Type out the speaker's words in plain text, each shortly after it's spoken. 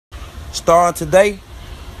Starting today,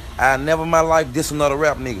 I never in my life diss another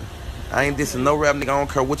rap nigga. I ain't dissing no rap nigga. I don't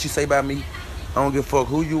care what you say about me. I don't give a fuck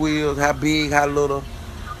who you is, how big, how little.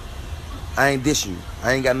 I ain't dissing you.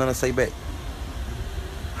 I ain't got nothing to say back.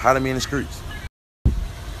 Holler at me in the streets.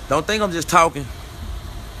 Don't think I'm just talking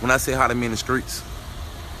when I say holler at me in the streets.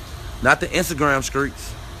 Not the Instagram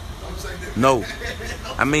streets. No.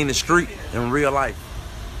 I mean the street in real life.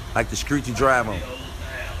 Like the street you drive on.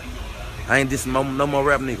 I ain't dissing no more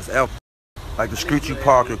rap niggas ever. Like the street you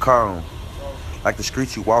park your car on. Like the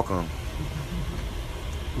street you walk on.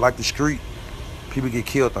 Like the street people get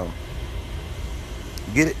killed on.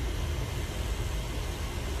 You get it?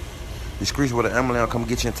 The streets where the ambulance come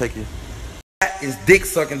get you and take you. That is dick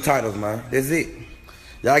sucking titles, man. That's it.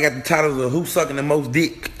 Y'all got the titles of who sucking the most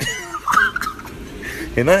dick.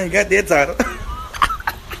 And I ain't got that title.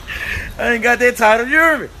 I ain't got that title, you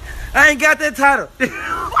hear me? I ain't got that title.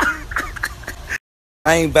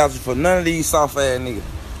 I ain't vouching for none of these soft ass niggas.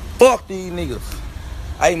 Fuck these niggas.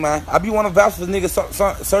 Hey man, I be wanna vouch for niggas,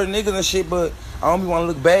 certain niggas and shit, but I don't be wanna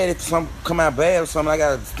look bad if something come out bad or something. I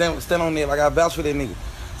gotta stand on there like I vouch for that nigga.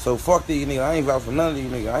 So fuck these niggas. I ain't vouch for none of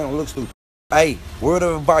these niggas. I don't look stupid. Hey, word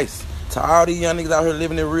of advice to all these young niggas out here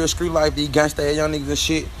living their real street life, these gangsta ass young niggas and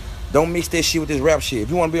shit. Don't mix that shit with this rap shit. If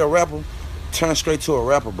you wanna be a rapper, turn straight to a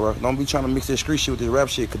rapper, bro. Don't be trying to mix that street shit with this rap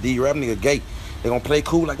shit, cause these rap niggas gay. They gonna play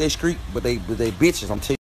cool like they street, but they bitches, I'm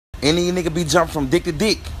telling you. Any nigga be jumping from dick to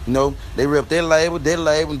dick, you know. They rep that label, this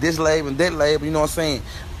label, and that label, you know what I'm saying?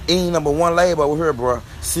 Ain't number one label over here, bro.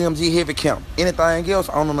 CMG Heavy Count. Anything else,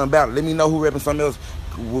 I don't know nothing about it. Let me know who repping something else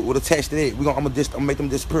with attached to that. I'm gonna make them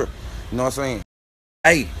disappear. You know what I'm saying?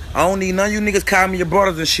 Hey, I don't need none of you niggas call me your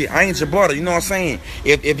brothers and shit. I ain't your brother, you know what I'm saying?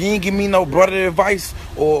 If you ain't give me no brother advice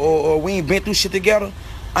or we ain't been through shit together,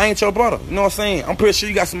 I ain't your brother, you know what I'm saying? I'm pretty sure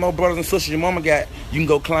you got some more brothers and sisters your mama got, you can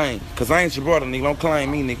go claim. Cause I ain't your brother, nigga. Don't claim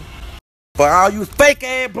me, nigga. For all you fake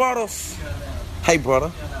ass brothers, hey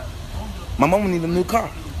brother, my mama need a new car.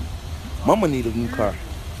 Mama need a new car.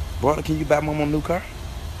 Brother, can you buy mama a new car?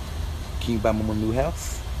 Can you buy mama a new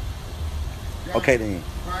house? Okay then.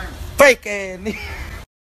 Fake ass nigga.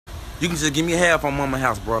 You can just give me half on mama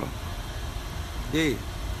house, brother. Yeah.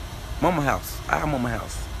 Mama house. I have mama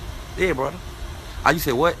house. Yeah, brother. You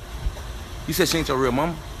said what? You said she ain't your real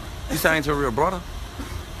mama? You said I ain't your real brother?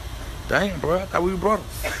 Damn, bro. I thought we were brothers.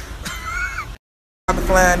 I'm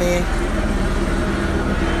flying in.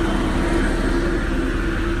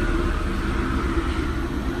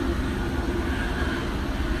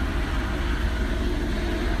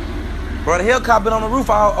 Bro, the helicopter been on the roof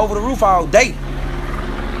over the roof all day.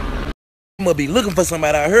 You must be looking for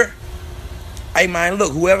somebody out here. Hey man,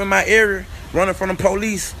 look, whoever in my area running from the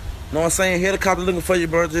police, you know what I'm saying? Helicopter looking for you,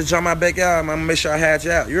 bro. Just jump my back out. I'm gonna make sure I hide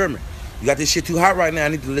you out. You hear me? You got this shit too hot right now. I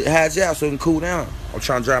need to hide you out so it can cool down. I'm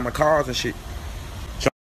trying to drive my cars and shit.